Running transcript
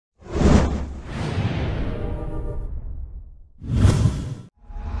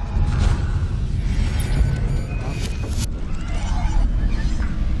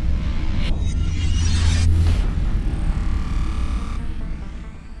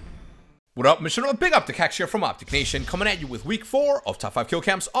What up, Machinima? Big up to Cax here from OpTic Nation, coming at you with week 4 of top 5 kill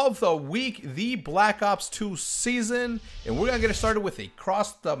cams of the week, the Black Ops 2 season. And we're gonna get it started with a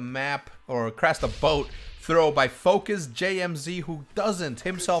cross the map or cross the boat throw by Focus JMZ, who doesn't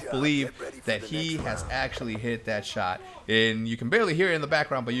himself believe that he has actually hit that shot. And you can barely hear it in the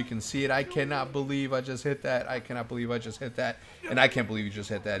background, but you can see it. I cannot believe I just hit that. I cannot believe I just hit that. And I can't believe you just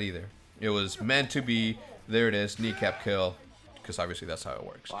hit that either. It was meant to be. There it is, kneecap kill. Because obviously that's how it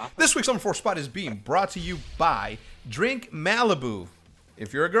works. Wow. This week's number 4 spot is being brought to you by Drink Malibu,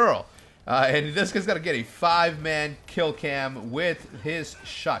 if you're a girl. And this guy's got to get a 5-man kill cam with his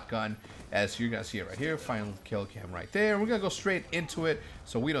shotgun. As you're going to see it right here, final kill cam right there. We're going to go straight into it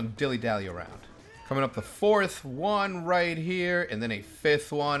so we don't dilly-dally around. Coming up the 4th one right here, and then a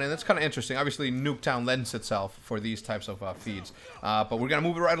 5th one, and that's kind of interesting. Obviously, Nuketown lends itself for these types of feeds, but we're gonna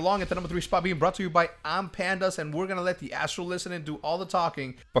move it right along at the number 3 spot, being brought to you by Pandas, and we're gonna let the Astro Listening do all the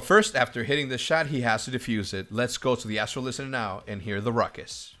talking. But first, after hitting this shot, he has to defuse it. Let's go to the Astro Listening now and hear the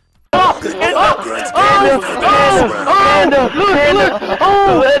ruckus. Oh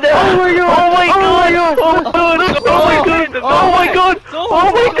my god!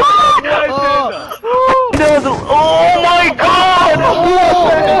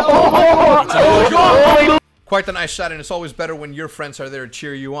 Quite the nice shot, and it's always better when your friends are there to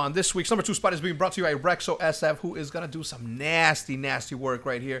cheer you on. This week's number 2 spot is being brought to you by Rexo SF, who is going to do some nasty, nasty work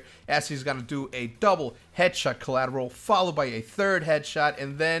right here, as he's going to do a double headshot collateral, followed by a 3rd headshot,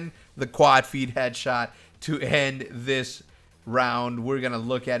 and then the quad feed headshot to end this round. We're going to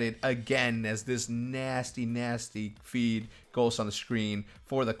look at it again as this nasty, nasty feed goes on the screen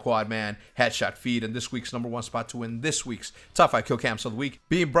for the quad man headshot feed, and this week's number 1 spot to win this week's top 5 kill cams of the week,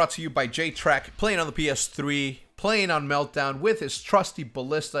 being brought to you by J-Track, playing on the PS3, playing on Meltdown with his trusty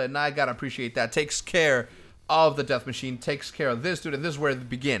ballista, and I gotta appreciate that. Takes care of the death machine, takes care of this dude, and this is where it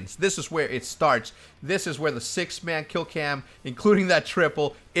begins. This is where it starts. This is where the 6-man kill cam, including that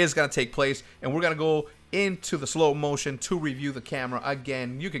triple, is gonna take place, and we're gonna go into the slow motion to review the camera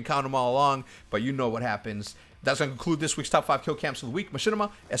again. You can count them all along, but you know what happens. That's going to conclude this week's top 5 kill cams of the week.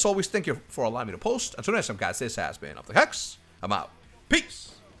 Machinima, as always, thank you for allowing me to post. Until next time, guys, this has been OpTic Hex. I'm out.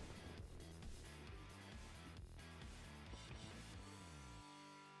 Peace.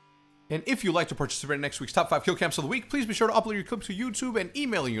 And if you'd like to participate in next week's top 5 kill cams of the week, please be sure to upload your clip to YouTube and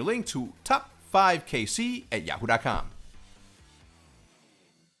emailing your link to top5kc@yahoo.com.